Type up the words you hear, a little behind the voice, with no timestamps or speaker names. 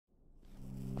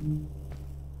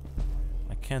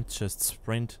can't just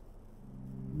sprint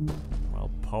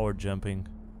while power jumping.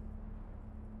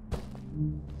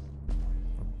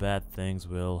 Or bad things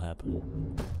will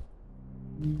happen.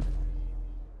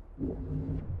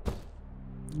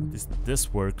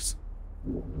 This works.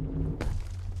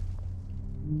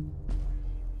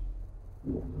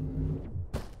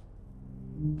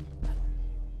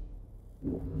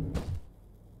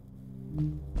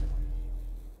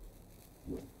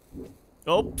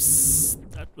 Oops,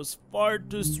 that was far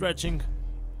too stretching.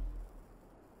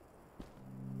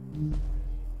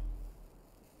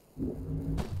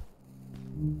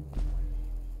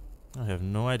 I have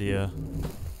no idea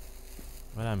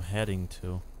what I'm heading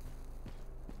to.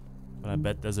 But I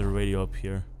bet there's a radio up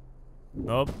here.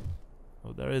 Nope.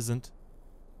 Oh, there isn't.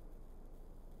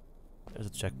 There's a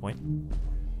checkpoint.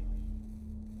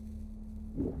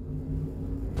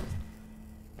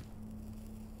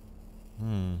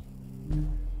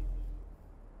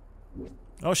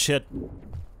 Oh shit.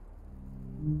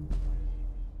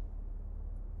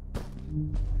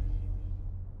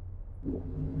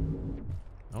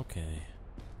 Okay.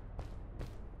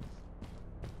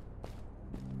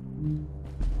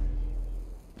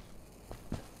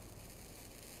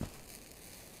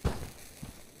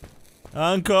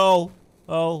 Uncle!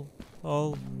 Oh.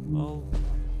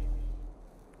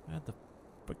 Where the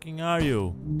fricking are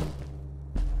you?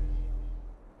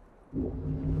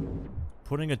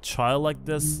 Putting a child like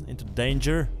this into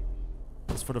danger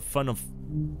just for the fun of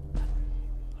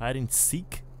hide and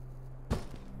seek?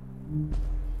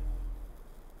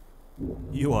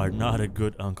 You are not a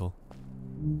good uncle.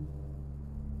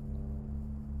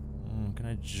 Can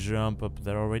I jump up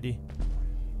there already?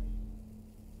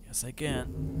 Yes, I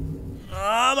can.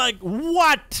 Oh my...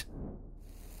 What?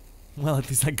 Well, at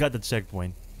least I got the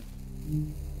checkpoint.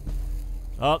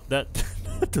 Oh, that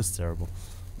was terrible.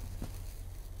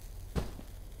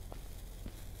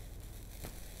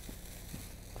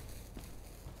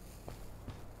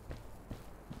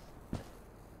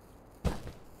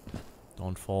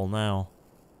 Don't fall now.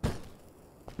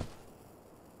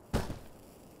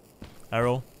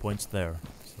 Arrow points there,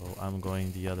 so I'm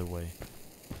going the other way.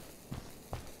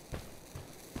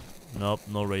 Nope,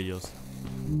 no radios.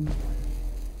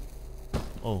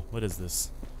 Oh, what is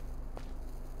this?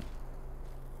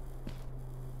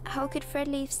 How could Fred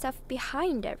leave stuff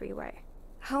behind everywhere?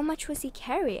 How much was he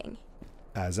carrying?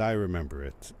 As I remember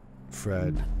it,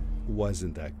 Fred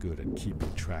wasn't that good at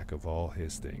keeping track of all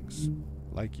his things.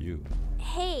 Like you.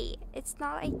 Hey, it's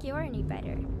not like you're any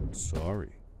better.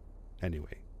 Sorry.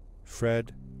 Anyway,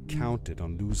 Fred counted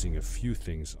on losing a few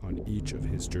things on each of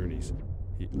his journeys.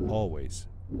 He always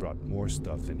brought more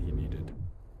stuff than he needed.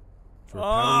 For a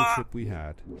paddling trip we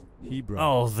had, he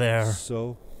brought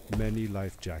so many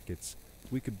life jackets,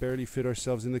 we could barely fit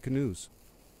ourselves in the canoes.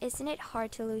 Isn't it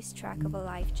hard to lose track of a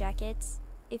life jacket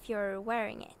if you're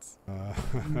wearing it?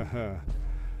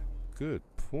 Good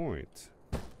point.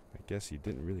 I guess he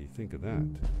didn't really think of that.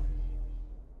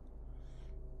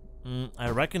 I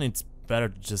reckon it's better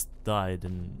to just die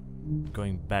than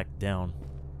going back down.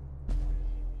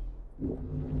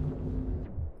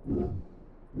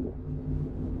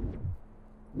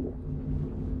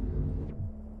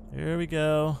 Here we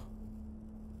go.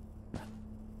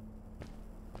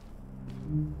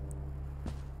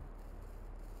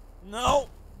 No!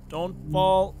 Don't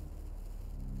fall.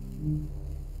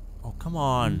 Oh, come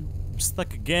on. I'm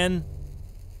stuck again.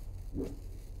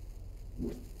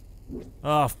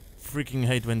 Oh, freaking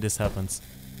hate when this happens.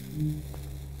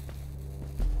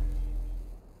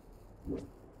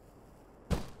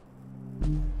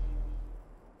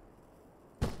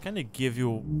 Can it give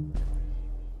you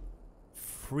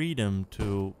freedom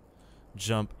to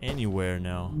jump anywhere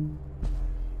now?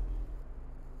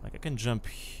 Like I can jump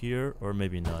here or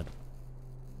maybe not.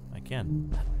 I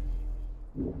can.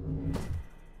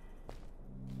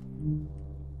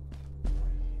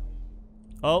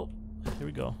 Oh, here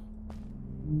we go.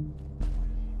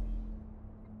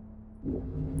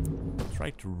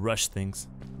 Try to rush things.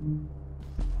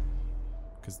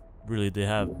 Because really they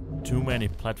have too many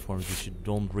platforms which you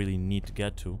don't really need to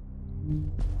get to.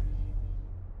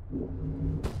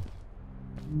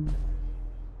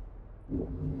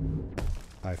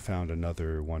 I found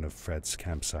another one of Fred's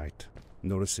campsite,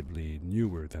 noticeably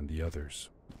newer than the others.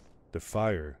 The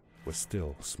fire was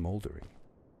still smoldering,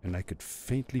 and I could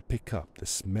faintly pick up the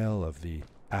smell of the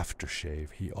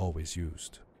aftershave he always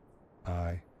used.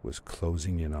 I was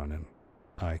closing in on him.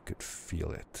 I could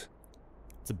feel it.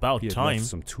 It's about he had time. left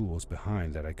some tools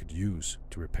behind that I could use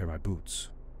to repair my boots.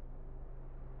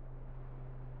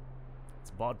 It's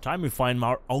about time we find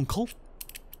our uncle.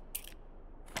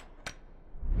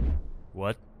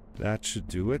 What? That should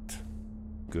do it.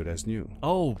 good as new.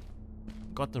 Oh,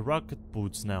 got the rocket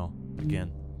boots now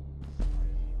again.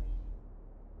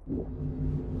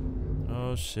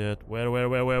 Oh shit! Where?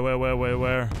 Well,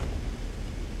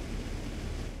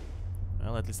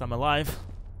 at least I'm alive.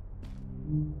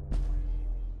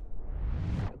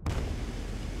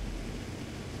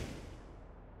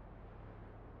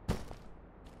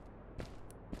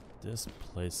 This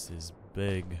place is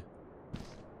big.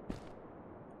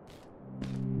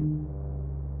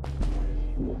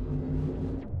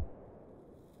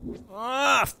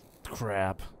 Ah,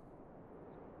 crap.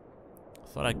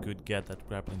 Thought I could get that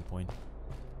grappling point.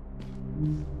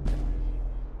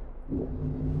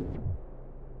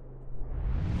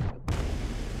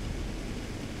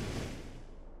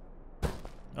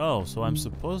 Oh, so I'm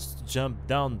supposed to jump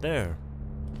down there.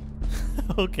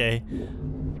 Okay.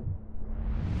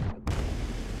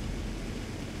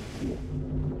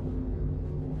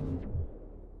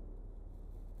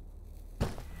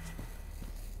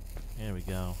 Here we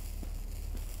go.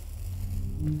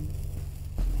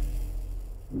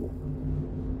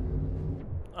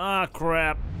 Ah,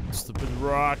 crap. Stupid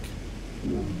rock.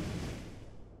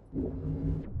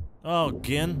 Oh,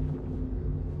 again?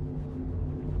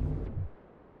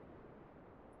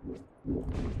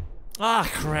 Ah,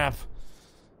 crap.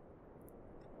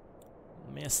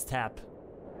 Mistap.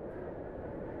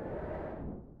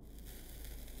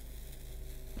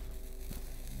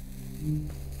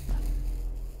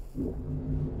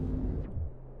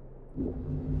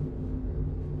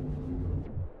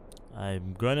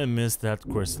 I'm gonna miss that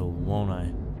crystal, won't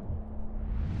I?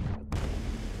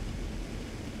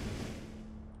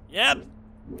 Yep,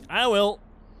 I will.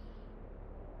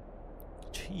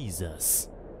 Jesus.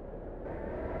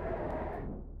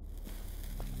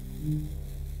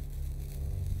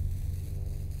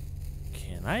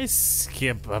 Can I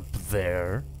skip up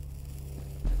there?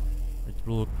 It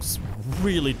looks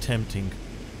really tempting.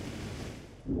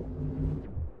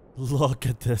 Look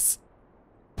at this.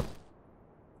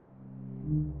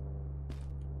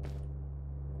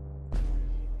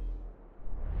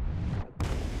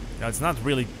 Now, it's not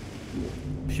really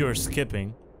pure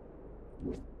skipping.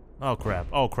 Oh crap,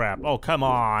 oh crap, oh come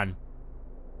on!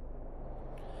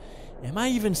 Am I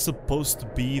even supposed to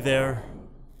be there?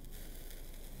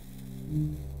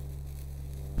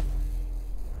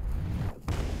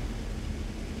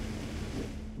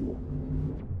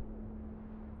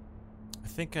 I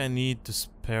think I need to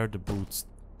spare the boots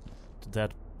to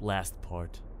that last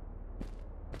part.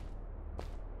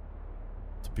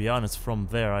 To be honest, from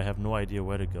there I have no idea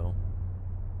where to go.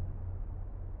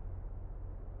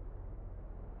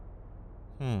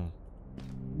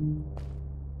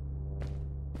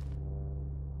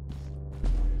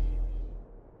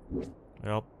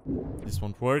 Well, this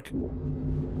won't work.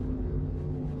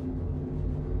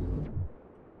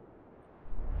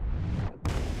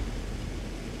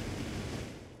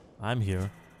 I'm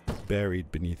here.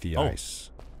 Buried beneath the ice,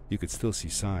 you could still see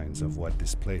signs of what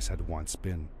this place had once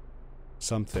been.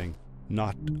 Something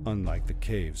not unlike the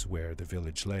caves where the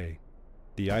village lay.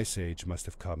 The ice age must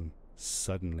have come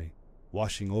suddenly,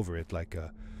 washing over it like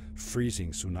a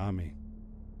freezing tsunami.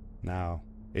 Now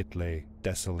it lay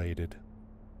desolated,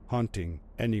 haunting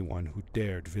anyone who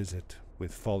dared visit,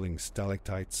 with falling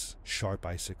stalactites, sharp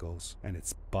icicles, and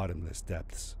its bottomless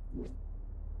depths.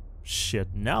 Shit,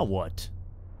 now what?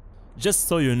 Just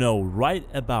so you know, right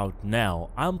about now,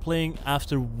 I'm playing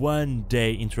after 1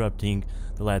 day interrupting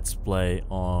the Let's Play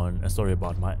on a story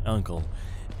about my uncle.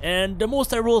 And the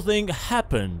most terrible thing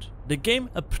happened. The game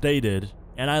updated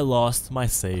and I lost my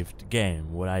saved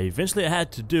game. What I eventually had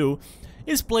to do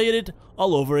is play it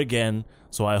all over again,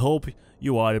 so I hope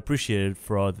you are appreciated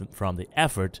from the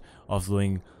effort of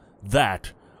doing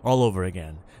that all over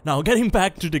again. Now, getting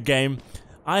back to the game,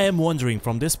 I am wondering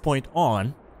from this point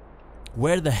on,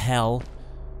 where the hell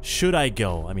should I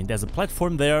go? I mean, there's a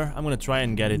platform there. I'm gonna try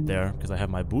and get it there because I have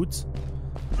my boots.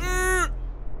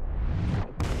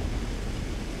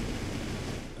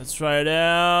 Let's try it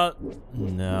out.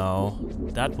 No,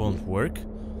 that won't work.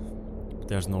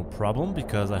 There's no problem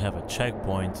because I have a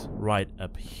checkpoint right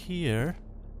up here.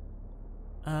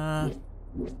 I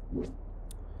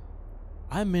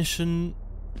mentioned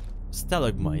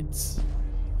stalagmites.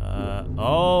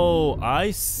 Oh,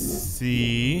 I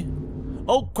see.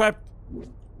 Oh, crap.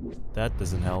 That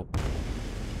doesn't help.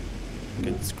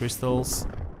 Get these crystals.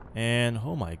 And,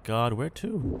 oh my god, where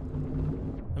to?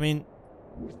 I mean...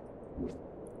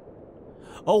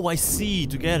 Oh, I see,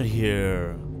 to get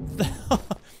here.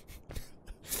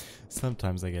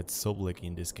 Sometimes I get so blicky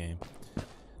in this game.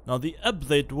 Now, the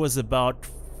update was about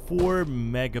 4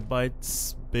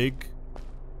 megabytes big,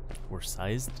 or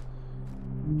sized.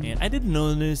 And I didn't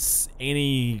notice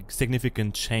any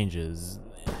significant changes.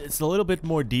 It's a little bit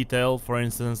more detail. For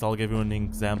instance, I'll give you an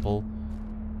example.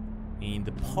 In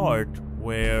the part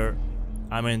where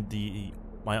I'm in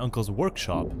my uncle's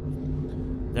workshop,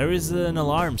 there is an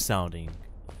alarm sounding,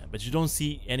 but you don't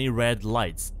see any red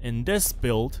lights. In this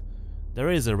build, there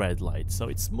is a red light, so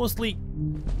it's mostly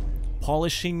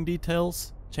polishing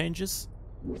details changes.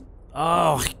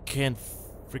 Oh, I can't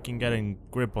freaking get a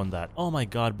grip on that. Oh my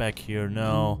god, back here,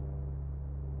 no.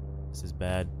 This is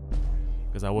bad.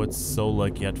 Because I was so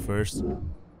lucky at first.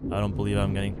 I don't believe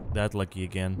I'm getting that lucky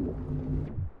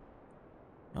again.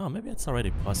 Oh, maybe it's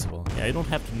already possible. Yeah, I don't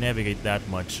have to navigate that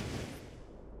much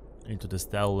into the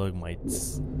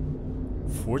stalagmites.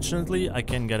 Fortunately, I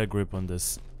can get a grip on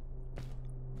this.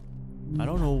 I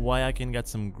don't know why I can get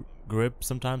some grip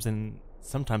sometimes and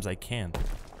sometimes I can't.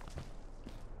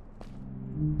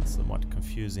 Somewhat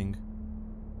confusing.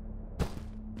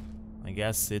 I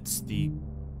guess it's the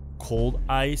cold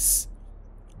ice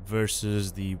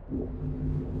versus the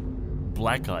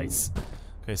black ice.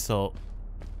 Okay, so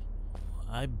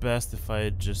I best if I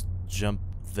just jump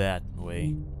that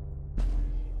way.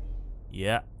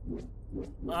 Yeah.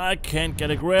 I can't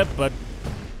get a grip, but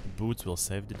boots will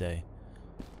save the day.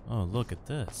 Oh, look at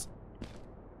this.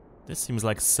 This seems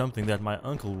like something that my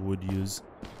uncle would use.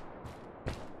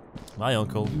 My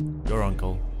uncle, your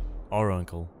uncle, our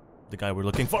uncle, the guy we're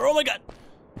looking for. Oh my god!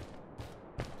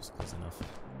 Just close enough.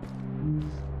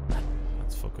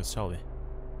 Let's focus, shall we?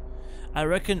 I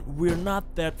reckon we're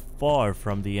not that far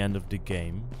from the end of the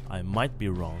game. I might be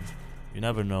wrong. You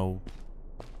never know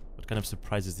what kind of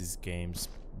surprises these games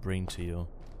bring to you.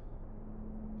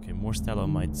 Okay, more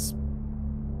stalagmites.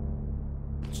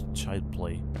 Child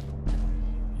play.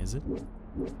 Is it?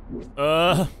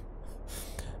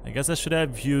 I guess I should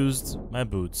have used my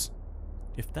boots.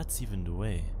 If that's even the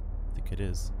way. I think it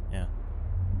is. Yeah.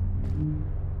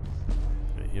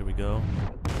 Okay, here we go.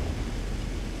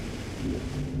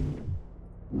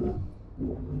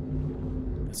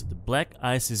 So the black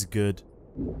ice is good.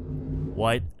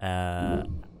 White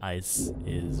ice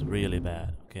is really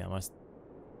bad. Okay, I must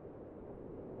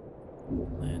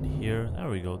land here. There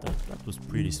we go. That was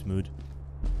pretty smooth.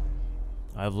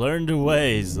 I've learned the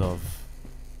ways of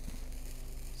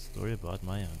story about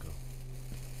my uncle.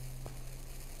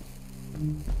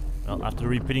 Well, after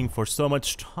repeating for so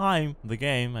much time the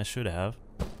game, I should have.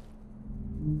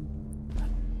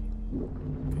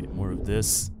 Okay, more of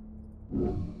this.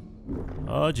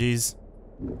 Oh, jeez.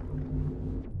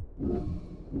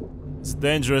 It's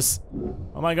dangerous.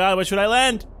 Oh my god, where should I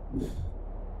land?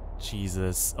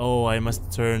 Jesus. Oh, I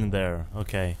must turn there.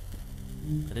 Okay.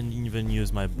 I didn't even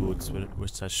use my boots,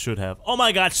 which I should have. Oh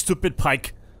my god, stupid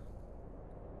pike!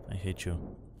 I hate you.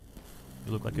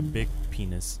 You look like a big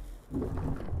penis.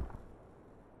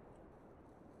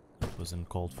 That wasn't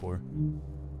called for.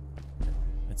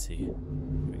 Let's see. Here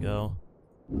we go.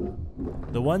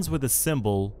 The ones with the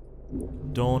symbol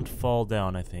don't fall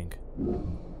down, I think.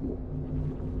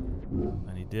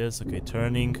 I need this. Okay,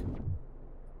 turning.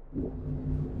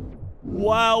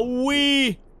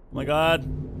 Wowee! Oh my god.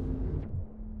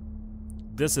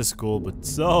 This is cool, but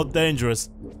so dangerous.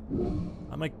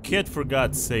 I'm a kid, for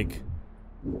God's sake.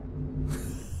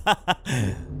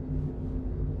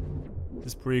 This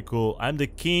is pretty cool. I'm the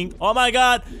king. Oh my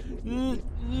god!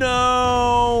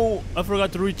 No! I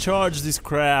forgot to recharge this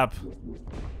crap.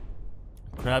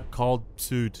 Crap called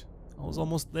suit. I was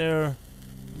almost there.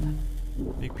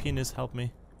 Big penis, help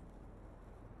me.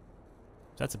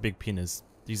 That's a big penis.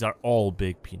 These are all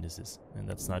big penises, and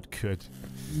that's not good.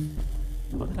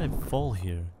 How did I fall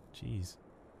here? Jeez.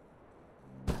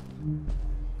 Okay,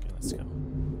 let's go.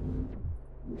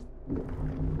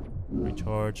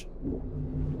 Recharge.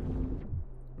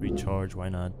 Recharge, why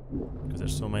not? Because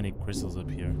there's so many crystals up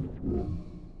here.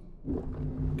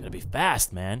 Gotta be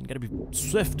fast, man. Gotta be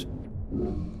swift.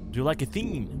 Do like a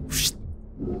thing.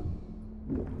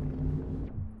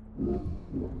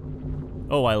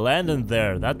 Oh, I landed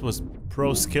there. That was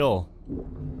pro skill.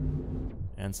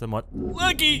 And somewhat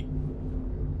lucky.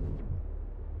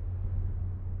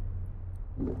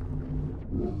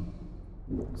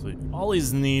 So you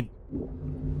always need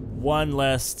one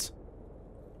last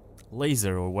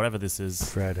laser or whatever this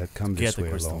is. Fred had come this way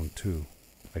alone too.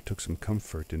 I took some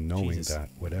comfort in knowing that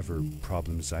whatever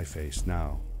problems I face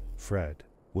now, Fred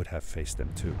would have faced them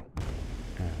too.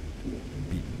 And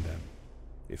beaten them.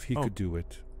 If he could do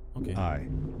it, I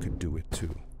could do it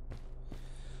too.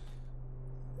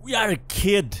 We are a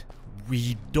kid.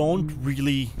 We don't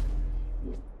really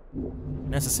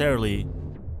necessarily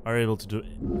are able to do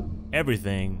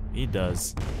everything he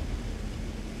does.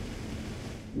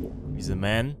 He's a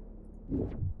man.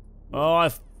 Oh, I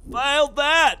failed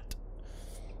that!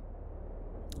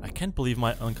 I can't believe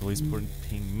my uncle is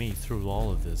putting me through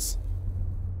all of this.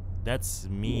 That's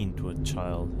mean to a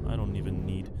child. I don't even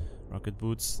need rocket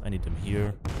boots. I need them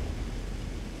here.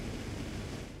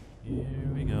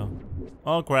 Here we go.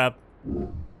 Oh crap.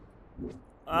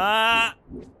 Ah!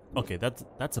 Okay,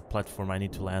 that's a platform I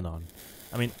need to land on.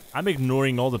 I mean, I'm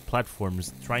ignoring all the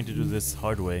platforms, trying to do this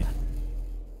hard way.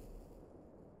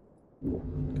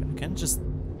 Okay, I can't just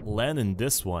land in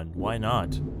this one. Why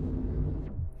not?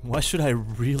 Why should I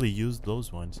really use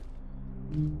those ones?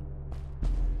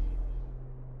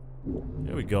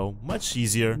 There we go. Much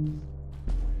easier.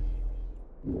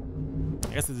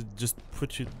 I guess it just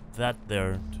put you that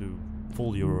there to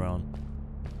fool you around.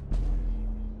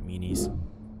 Meanies.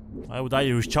 Why would I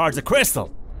recharge the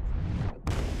crystal?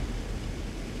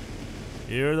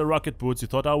 Here are the rocket boots. You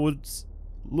thought I was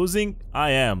losing?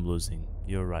 I am losing.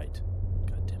 You're right.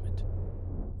 God damn it.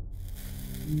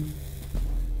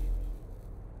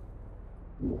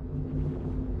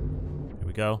 Here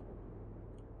we go.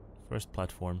 First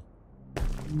platform.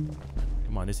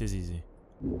 Come on, this is easy.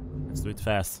 Let's do it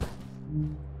fast.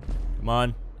 Come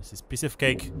on, this is piece of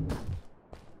cake.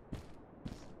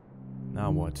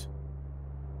 Now what?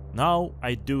 Now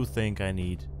I do think I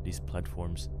need these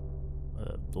platforms.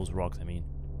 Those rocks, I mean.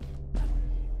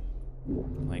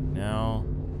 Like now.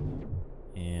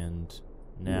 And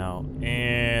now.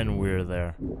 And we're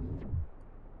there.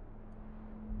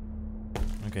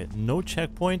 Okay, no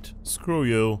checkpoint? Screw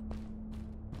you.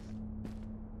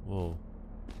 Whoa.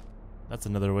 That's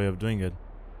another way of doing it.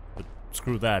 But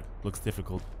screw that. Looks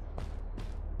difficult.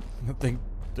 I think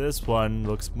this one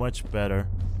looks much better.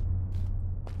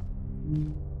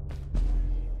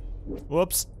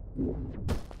 Whoops.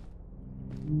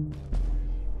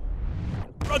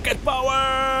 Rocket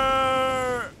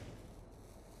power!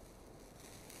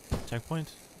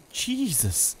 Checkpoint?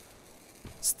 Jesus!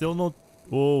 Still not...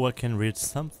 Oh, I can reach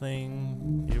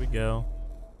something. Here we go.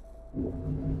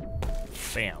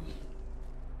 Bam.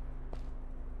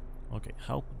 Okay,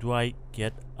 how do I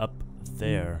get up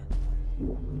there?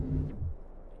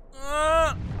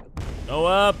 Go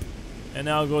up! And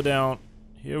now go down.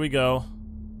 Here we go.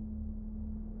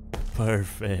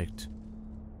 Perfect.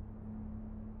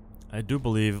 I do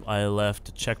believe I left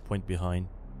a checkpoint behind.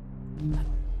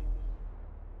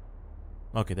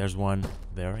 Okay, there's one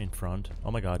there in front.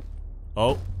 Oh my god.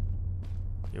 Oh!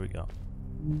 Here we go.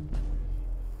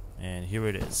 And here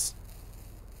it is.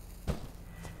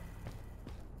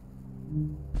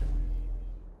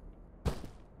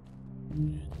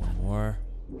 And one more.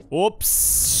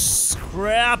 Oops!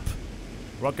 Crap!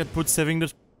 Rocket put saving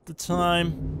the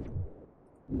time.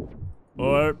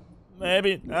 Or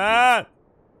maybe... Ah!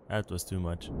 That was too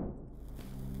much.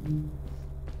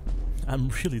 I'm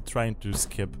really trying to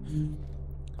skip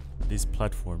these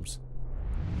platforms.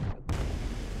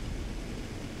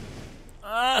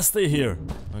 Ah, stay here.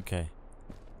 Okay.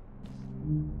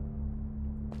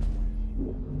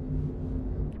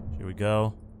 Here we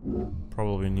go.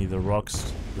 Probably need the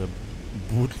rocks, the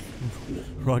boot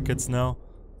rockets now.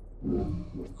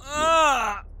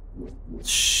 Ah!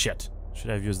 Shit. Should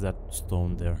I have used that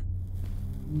stone there?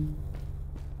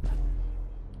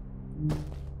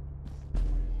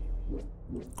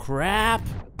 Crap!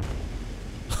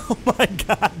 Oh my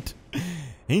god!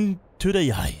 Into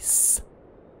the ice.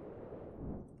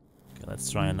 Okay,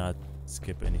 let's try and not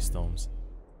skip any stones.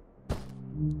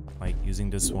 Like using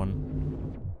this one.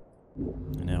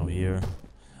 And now here.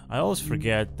 I always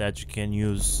forget that you can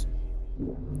use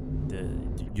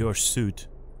your suit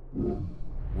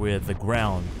with the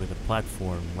ground, with a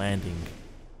platform landing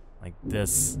like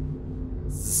this.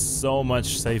 This is so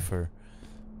much safer,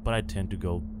 but I tend to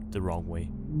go the wrong way.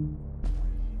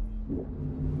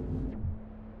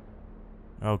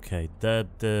 Okay,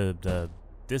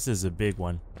 this is a big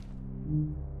one.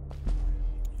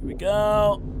 Here we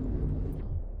go.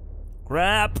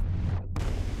 Crap.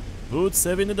 Boots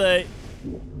saving the day.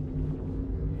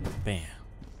 Bam.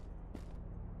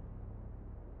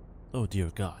 Oh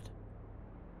dear God.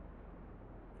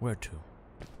 Where to?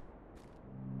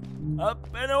 Up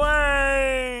and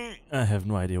away! I have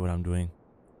no idea what I'm doing.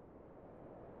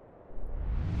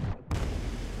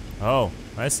 Oh,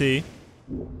 I see.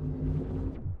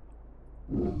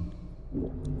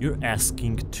 You're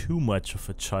asking too much of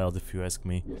a child, if you ask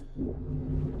me.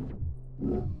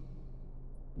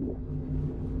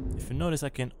 If you notice, I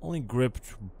can only grip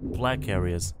black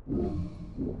areas.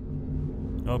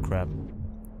 Oh crap.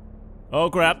 Oh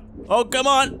crap. Oh, come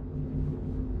on!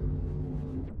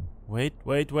 Wait,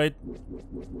 wait, wait.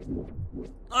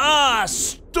 Ah,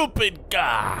 stupid!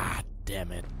 God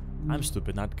damn it. I'm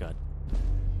stupid, not God.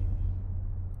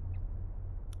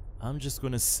 I'm just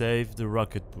gonna save the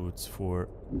rocket boots for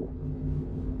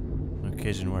an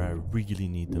occasion where I really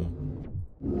need them.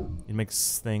 It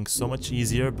makes things so much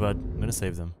easier, but I'm gonna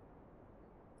save them.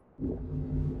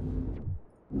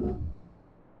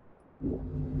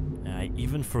 I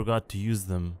even forgot to use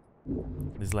them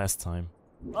this last time.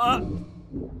 Ah!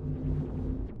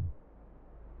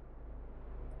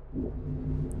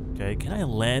 Okay, can I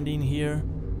land in here?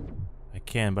 I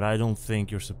can, but I don't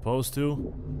think you're supposed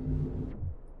to.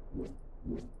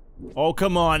 Oh,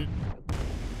 come on!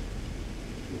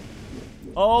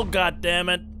 Oh, god damn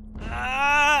it!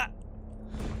 Ah!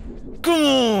 Come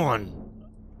on!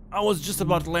 I was just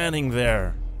about landing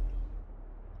there.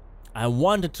 I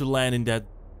wanted to land in that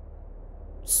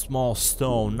small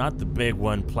stone, not the big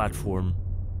one platform.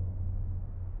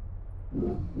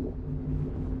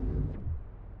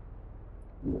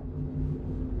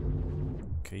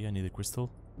 Okay, I need a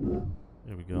crystal.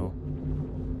 There we go.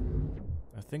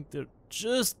 I think they're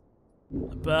just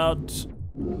about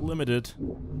limited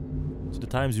to the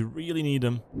times you really need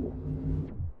them.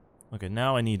 Okay,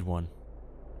 now I need one.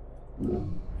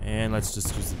 And let's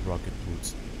just use the rocket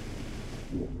boots.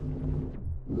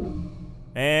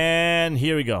 And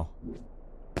here we go.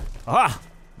 Aha!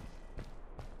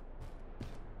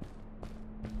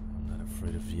 I'm not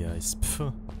afraid of the ice.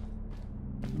 Pff.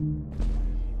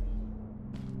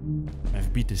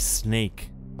 I've beat a snake.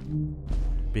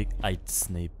 Big-eyed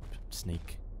snake.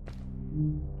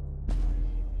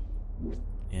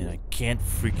 And I can't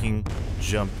freaking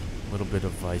jump a little bit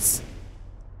of ice.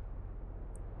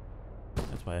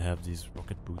 That's why I have these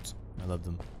rocket boots. I love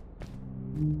them.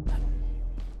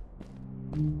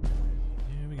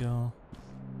 Here we go.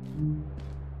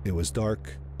 It was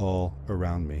dark all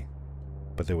around me,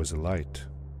 but there was a light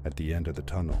at the end of the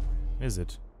tunnel. Is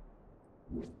it?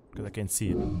 Because I can't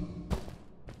see it.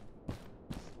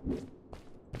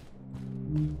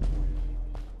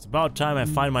 It's about time I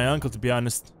find my uncle, to be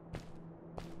honest.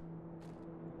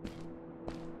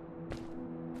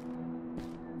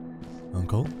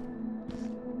 Uncle?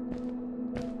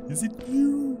 Is it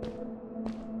you?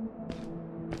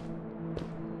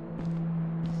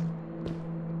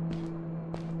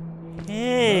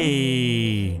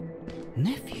 Hey!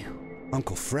 Nephew?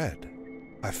 Uncle Fred,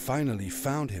 I finally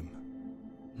found him.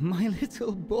 My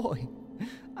little boy.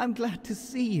 I'm glad to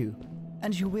see you.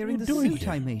 And you're wearing the suit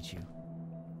I made you.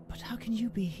 But how can you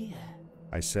be here?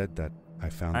 I said that I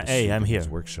found the hey, suit I'm in here. his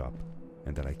workshop,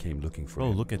 and that I came looking for Oh,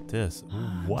 him. look at this. Ooh,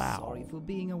 I'm wow. sorry for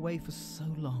being away for so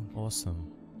long.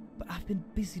 Awesome. But I've been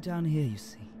busy down here, you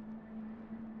see.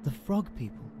 The frog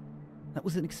people. That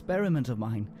was an experiment of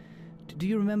mine. Do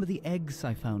you remember the eggs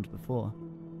I found before?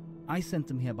 I sent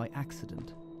them here by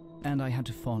accident, and I had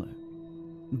to follow.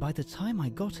 By the time I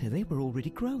got here, they were already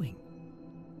growing.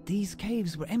 These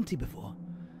caves were empty before,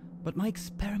 but my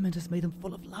experiment has made them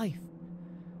full of life.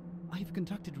 I've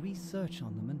conducted research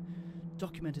on them and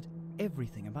documented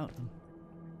everything about them.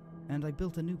 And I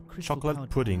built a new crystal-powered Chocolate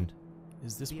pudding. plant.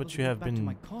 Is this Be what able you to have give back to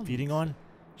my been feeding colleagues.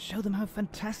 on? Show them how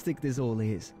fantastic this all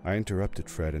is. I interrupted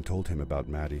Fred and told him about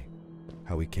Maddie,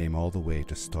 how we came all the way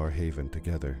to Starhaven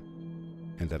together,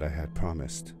 and that I had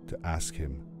promised to ask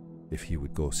him if he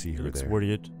would go see her Looks there.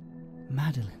 worried.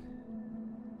 Madeline.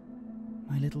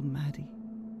 My little Maddie.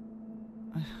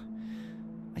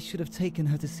 I should have taken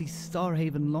her to see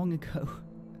Starhaven long ago.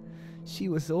 She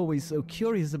was always so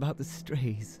curious about the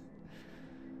strays.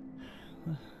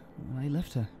 When I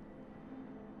left her,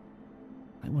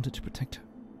 I wanted to protect her.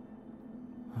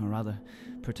 Or rather,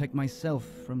 protect myself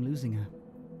from losing her.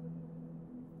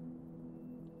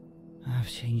 I've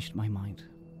changed my mind.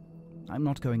 I'm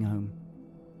not going home.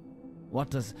 What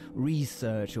does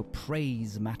research or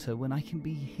praise matter when I can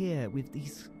be here with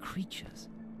these creatures?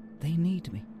 They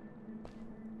need me.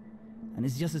 And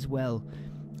it's just as well.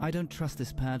 I don't trust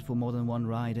this pad for more than one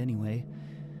ride anyway.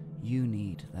 You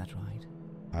need that ride.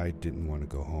 I didn't want to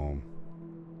go home,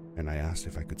 and I asked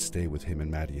if I could stay with him and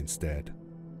Maddie instead.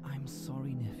 I'm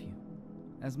sorry, nephew.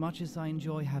 As much as I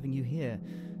enjoy having you here,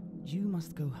 you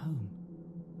must go home.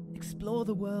 Explore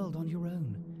the world on your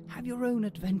own. Have your own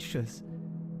adventures.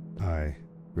 I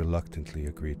reluctantly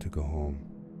agreed to go home.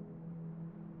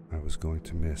 I was going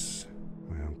to miss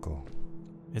my uncle.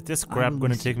 Is this I crap will gonna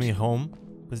miss take you me too. home?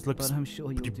 Because it looks But I'm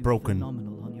sure you'll pretty do broken.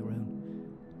 phenomenal on your own.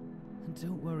 And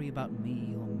don't worry about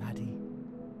me or Maddie.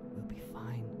 We'll be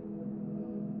fine.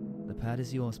 The pad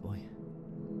is yours, boy.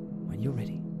 When you're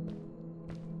ready.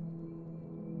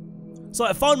 So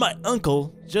I found my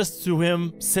uncle just to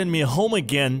him send me home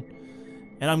again,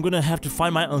 and I'm gonna have to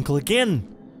find my uncle again.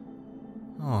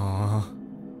 Aww.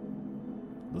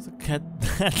 Look at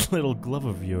that little glove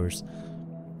of yours.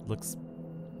 Looks,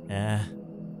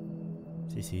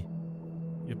 Sissy,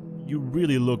 you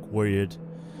really look worried.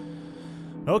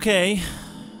 Okay,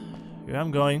 here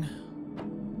I'm going.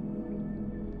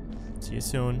 See you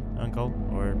soon, Uncle,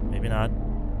 or maybe not.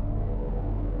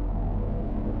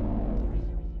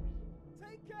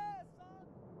 Take care, son!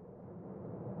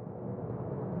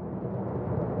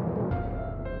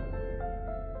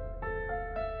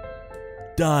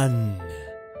 Done!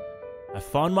 I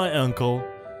found my uncle,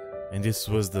 and this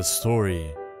was the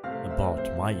story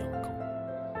about my uncle.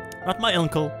 Not my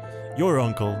uncle, your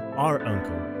uncle, our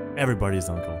uncle, everybody's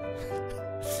uncle.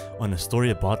 On a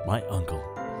story about my uncle.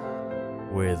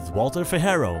 With Walter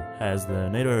Ferrero as the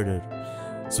narrator,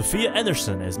 Sophia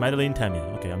Anderson as Madeline Tamia.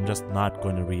 Okay, I'm just not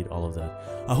going to read all of that.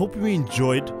 I hope you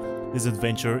enjoyed this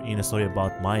adventure in a story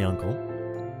about my uncle.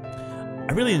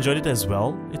 I really enjoyed it as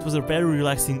well. It was a very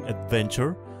relaxing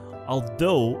adventure,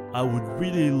 although I would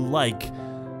really like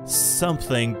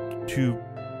something to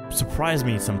surprise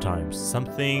me sometimes.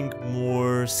 Something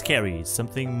more scary,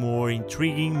 something more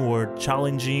intriguing, more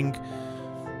challenging,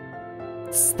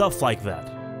 stuff like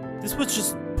that. This was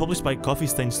just published by Coffee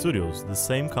Stain Studios, the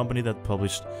same company that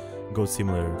published Ghost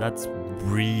Simulator. That's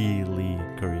really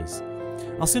curious.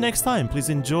 I'll see you next time. Please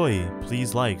enjoy.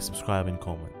 Please like, subscribe, and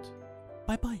comment.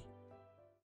 Bye-bye.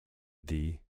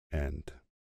 The end.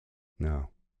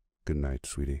 Now, good night,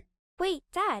 sweetie. Wait,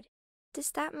 Dad. Does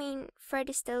that mean Fred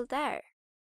is still there?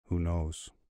 Who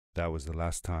knows? That was the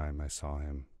last time I saw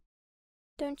him.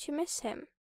 Don't you miss him?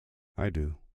 I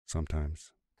do,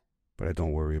 sometimes. But I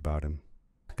don't worry about him,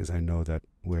 because I know that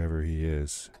wherever he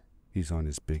is, he's on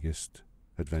his biggest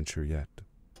adventure yet.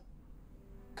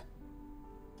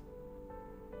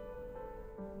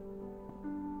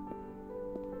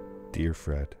 Dear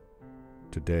Fred,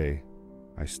 today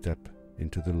I step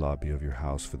into the lobby of your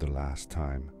house for the last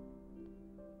time.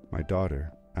 My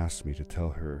daughter asked me to tell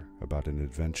her about an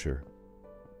adventure,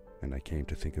 and I came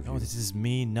to think of you. Oh, this is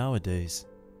me nowadays.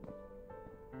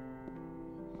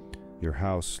 Your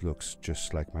house looks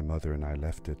just like my mother and I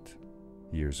left it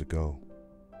years ago.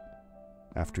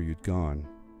 After you'd gone,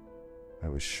 I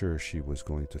was sure she was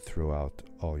going to throw out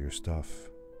all your stuff,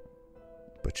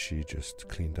 but she just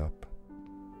cleaned up.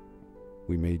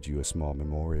 We made you a small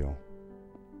memorial.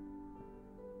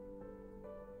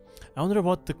 I wonder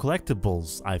what the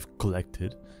collectibles I've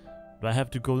collected. Do I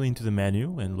have to go into the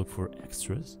menu and look for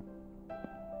extras?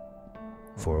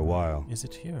 For a while, Is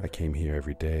it here? I came here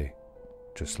every day,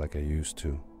 just like I used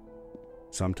to.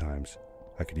 Sometimes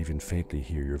I could even faintly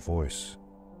hear your voice,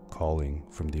 calling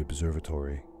from the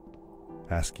observatory,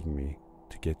 asking me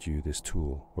to get you this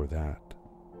tool or that.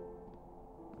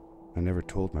 I never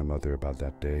told my mother about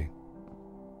that day.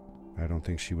 I don't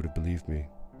think she would have believed me.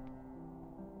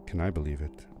 Can I believe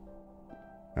it?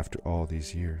 After all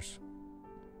these years.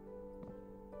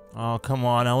 Oh, come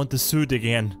on, I want the suit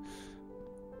again.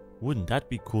 Wouldn't that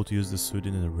be cool to use the suit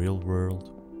in the real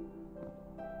world?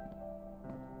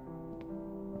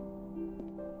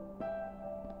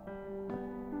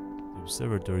 The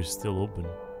observatory is still open.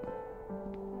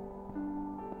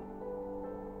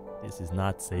 This is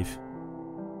not safe.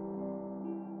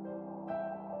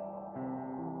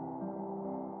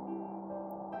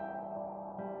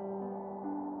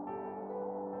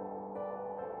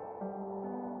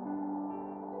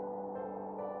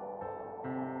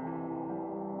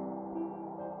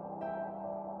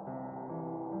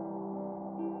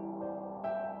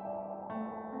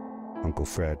 Uncle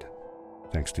Fred,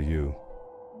 thanks to you,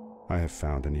 I have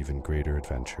found an even greater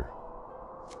adventure.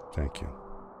 Thank you.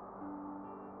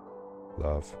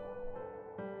 Love,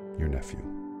 your nephew.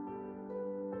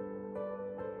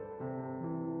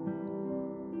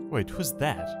 Wait, who's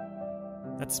that?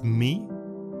 That's me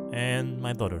and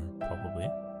my daughter, probably.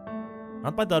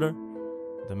 Not my daughter,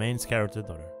 the main character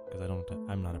daughter, because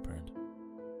I'm not a parent.